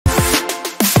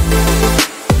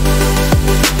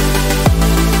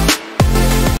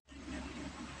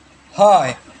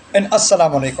Hi and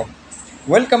Assalamu alaikum.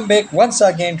 Welcome back once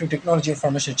again to Technology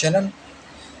Information Channel.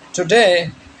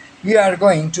 Today we are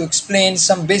going to explain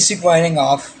some basic wiring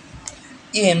of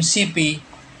EMCP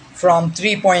from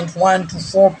 3.1 to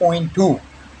 4.2,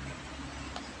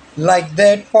 like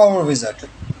that power wizard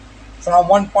from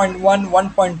 1.1,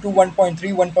 1.2, 1.3,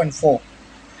 1.4.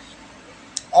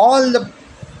 All the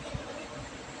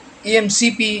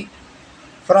EMCP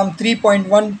from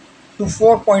 3.1 to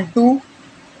 4.2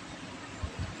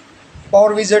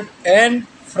 power wizard and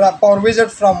power wizard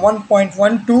from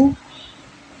 1.1 to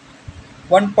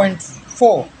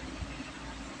 1.4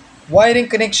 wiring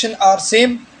connection are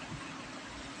same.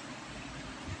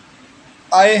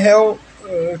 I have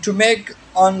to make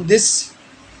on this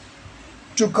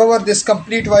to cover this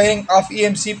complete wiring of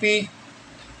EMCP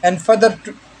and further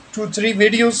 2-3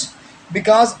 videos,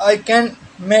 because I can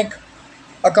make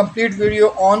a complete video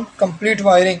on complete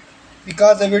wiring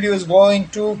because the video is going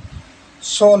to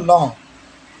so long.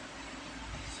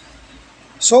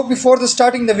 So before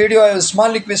starting the video, I have a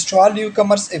small request to all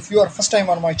newcomers. If you are first time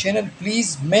on my channel,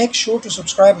 please make sure to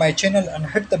subscribe my channel and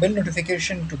hit the bell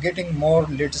notification to getting more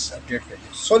latest update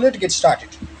videos. So let's get started.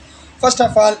 First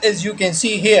of all, as you can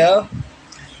see here,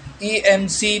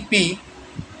 EMCP,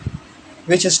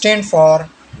 which stands for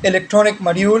Electronic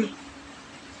Module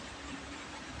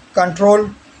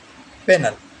Control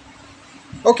Panel.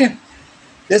 Okay,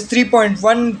 this 3.1,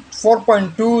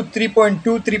 4.2, 3.2,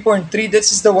 3.3,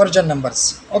 this is the version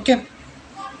numbers. Okay,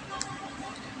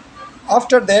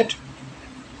 after that,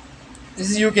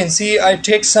 as you can see, I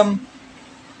take some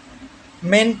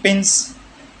main pins,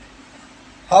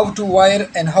 how to wire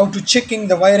and how to checking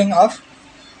the wiring of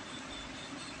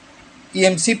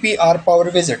EMCP or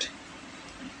power wizard.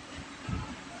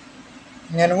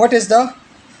 And what is the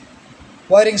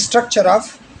wiring structure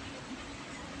of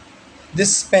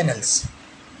these panels?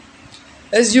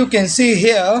 As you can see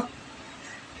here,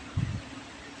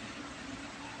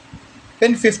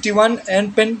 pin 51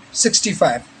 and pin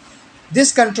 65.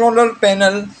 This controller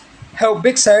panel have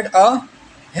big side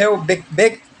have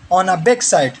big on a back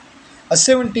side a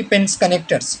 70 pins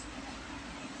connectors.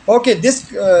 Okay, this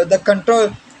the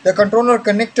controller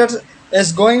connectors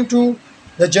is going to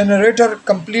the generator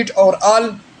complete or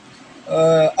all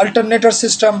alternator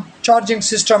system, charging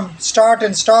system, start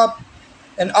and stop,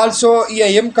 and also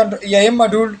EIM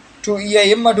module to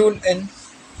EIM module. And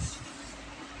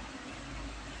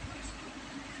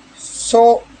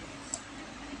so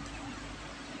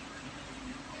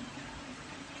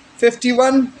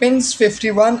 51 pins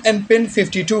 51 and pin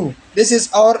 52, this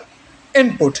is our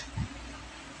input.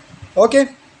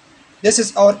 Okay, this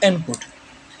is our input.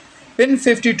 Pin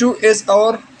 52 is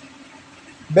our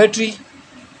battery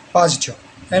positive,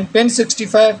 and pin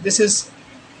 65, this is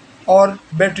our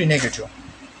battery negative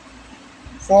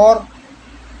for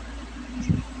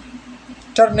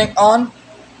turning on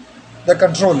the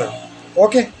controller.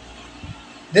 Okay,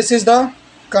 this is the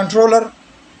controller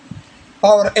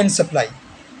power and supply.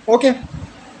 Okay,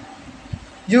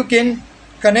 you can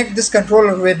connect this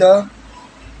controller with a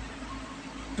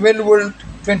 12 volt,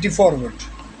 24 volt.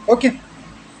 Okay,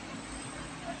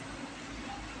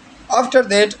 after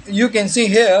that, you can see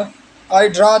here I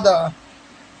draw the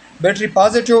battery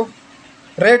positive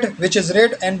red, which is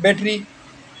red, and battery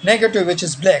negative, which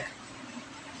is black.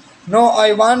 Now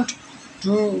I want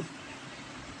to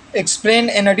explain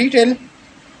in a detail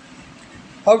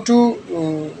how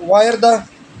to wire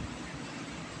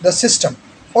the system.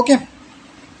 Okay,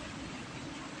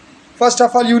 first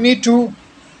of all, you need to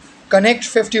connect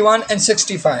 51 and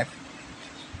 65.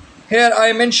 Here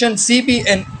I mentioned CB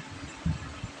and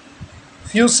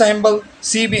fuse symbol,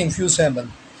 CB and fuse symbol.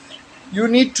 You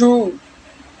need to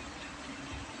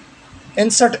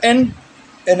insert in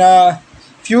a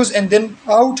fuse and then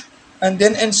out, and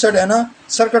then insert in a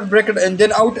circuit breaker and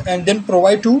then out, and then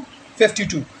provide to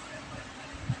 52.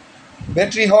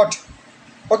 Battery hot.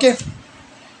 Okay,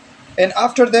 and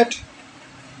after that,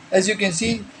 as you can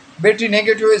see, battery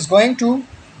negative is going to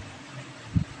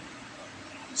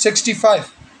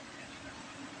 65,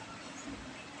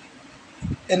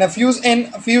 and a fuse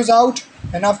in, a fuse out,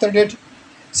 and after that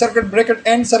circuit breaker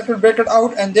in, circuit breaker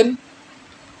out, and then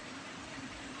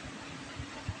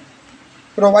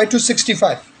provide to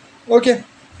 65. Okay,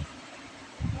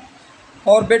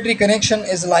 our battery connection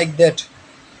is like that.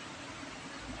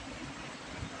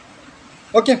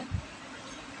 Okay,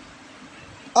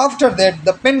 after that,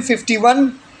 the pin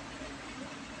 51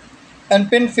 and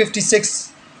pin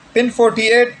 56, pin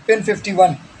 48, pin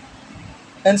 51,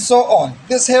 and so on.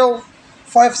 This have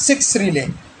 5-6 relay,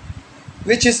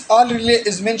 which is all relay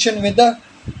is mentioned with the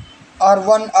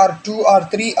R1, R2,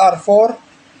 R3, R4,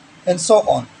 and so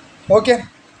on. Okay,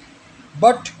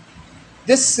 but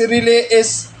this relay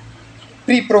is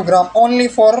pre-programmed only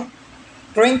for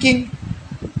cranking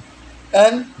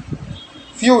and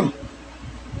fuel.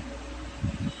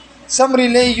 Some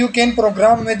relay you can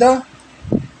program with a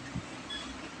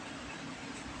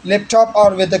laptop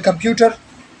or with a computer.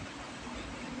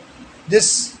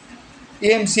 This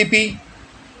EMCP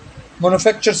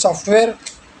manufacture software,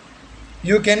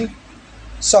 you can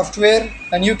software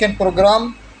and you can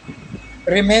program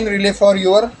remain relay for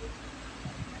your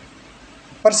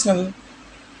personal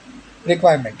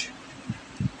requirement.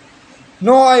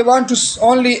 Now I want to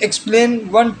only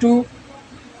explain one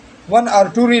or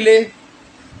two relay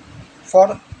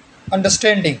for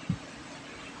understanding.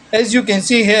 As you can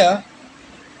see here,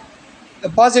 the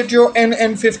positive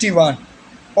NN51.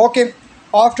 Okay,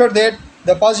 after that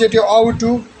the positive out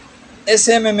to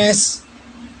SMMS,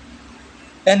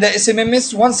 and the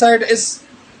SMMS one side is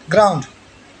ground.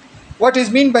 What is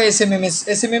mean by SMMS?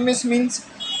 SMMS means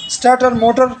starter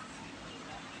motor,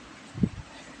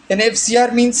 and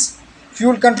FCR means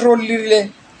fuel control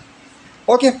relay.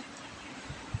 Okay,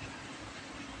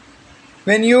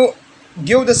 when you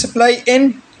give the supply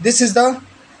in, this is the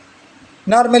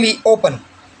normally open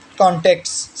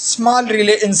contacts, small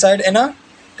relay inside in a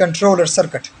controller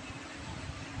circuit.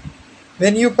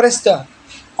 When you press the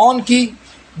on key,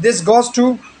 this goes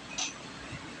to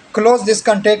close this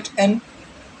contact, and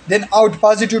then out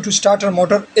positive to starter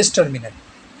motor is terminal.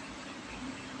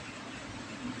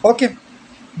 Okay,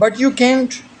 but you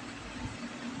can't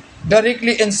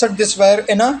directly insert this wire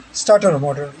in a starter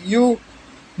motor. You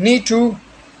need to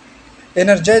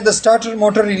energize the starter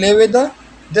motor relay with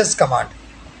this command.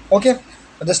 Okay,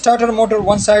 the starter motor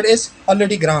one side is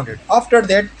already grounded. After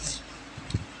that,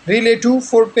 relay 2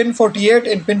 for pin 48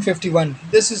 and pin 51.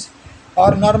 This is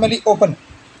are normally open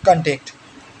contact.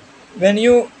 When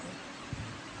you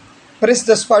press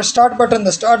the start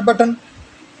button,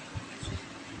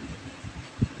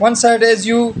 one side is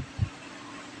you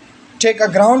take a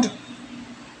ground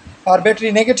or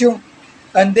battery negative,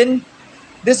 and then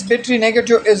this battery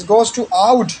negative is goes to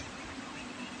out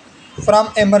from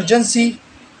emergency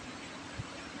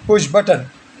push button.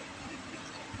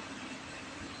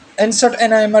 Insert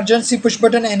an emergency push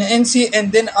button in NC,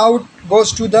 and then out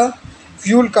goes to the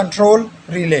fuel control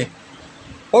relay.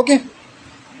 Okay,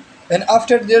 and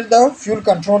after there the fuel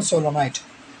control solenoid.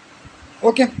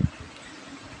 Okay,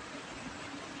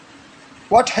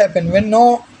 what happened when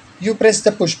no you press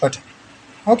the push button?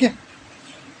 Okay,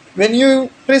 when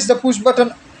you press the push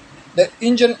button, the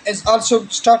engine is also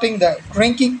starting the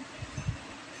cranking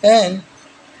and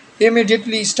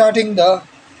immediately starting the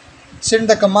send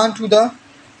the command to the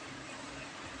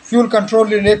fuel control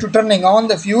relay to turning on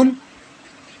the fuel.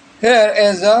 Here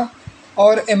is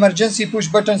our emergency push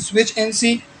button switch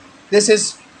NC. This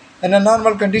is in a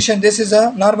normal condition, this is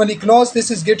a normally closed.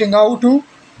 This is getting out to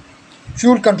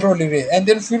fuel control relay, and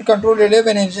then fuel control relay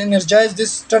when energized,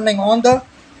 this turning on the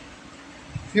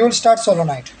fuel start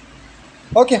solenoid.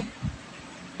 Okay,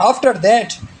 after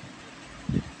that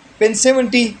pin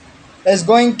 70 is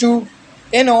going to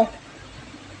NO.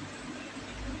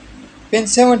 Pin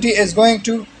 70 is going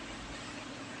to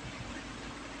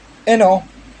NO,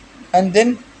 and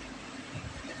then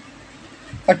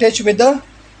attach with the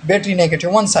battery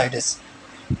negative. One side is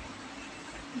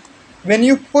when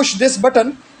you push this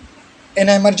button in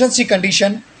an emergency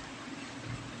condition,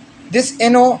 this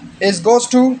NO is goes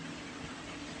to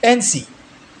NC.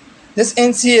 This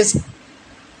NC is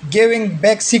giving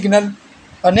back signal,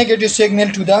 a negative signal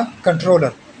to the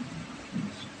controller,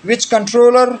 which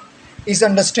controller is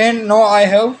understand now I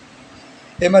have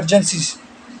emergency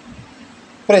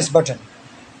press button.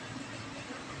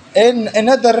 In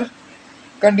another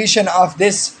condition of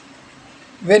this,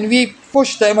 when we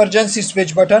push the emergency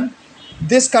switch button,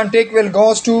 this contact will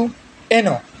goes to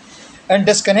NO and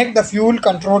disconnect the fuel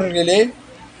control relay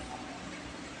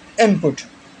input,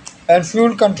 and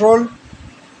fuel control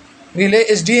relay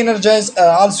is de-energized.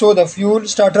 Also the fuel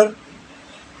starter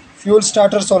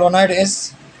solenoid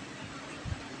is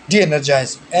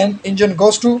de-energized, and engine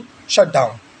goes to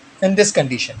shutdown in this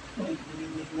condition.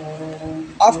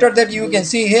 After that, you can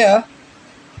see here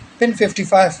pin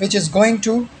 55, which is going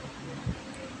to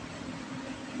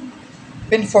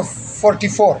pin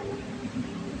 44,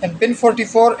 and pin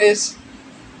 44 is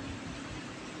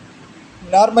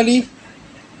normally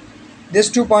this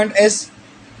 2 point is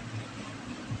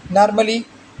normally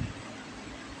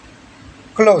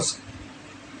close,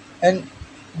 and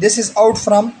this is out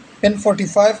from pin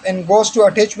 45 and goes to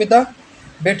attach with the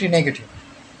battery negative.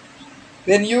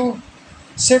 When you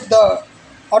set the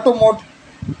auto mode,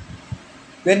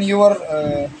 when your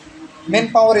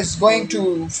main power is going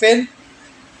to fail,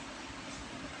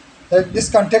 This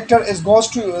contactor is goes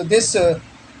to this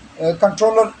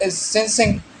controller is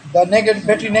sensing the negative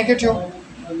battery negative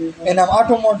in an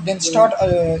auto mode, then start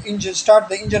the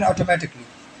engine automatically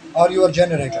or your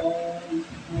generator.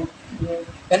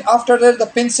 And after that the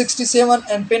pin 67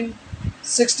 and pin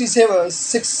 67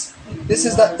 6, this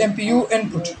is the MPU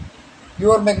input,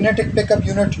 your magnetic pickup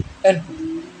unit input.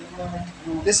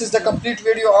 This is the complete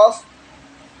video of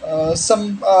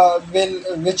some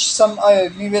will which some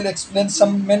we will explain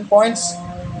some main points,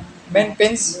 main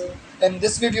pins in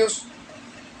this videos.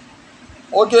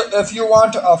 Okay, if you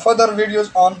want further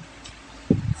videos on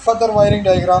further wiring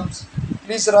diagrams,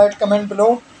 please write comment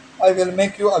below. I will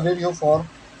make you a video for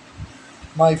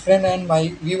my friend and my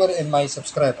viewer and my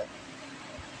subscriber.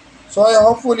 So I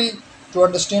hopefully to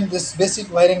understand this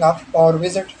basic wiring of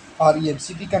powerwizard or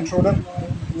EMCP controller.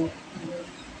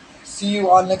 See you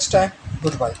all next time.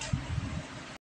 Goodbye.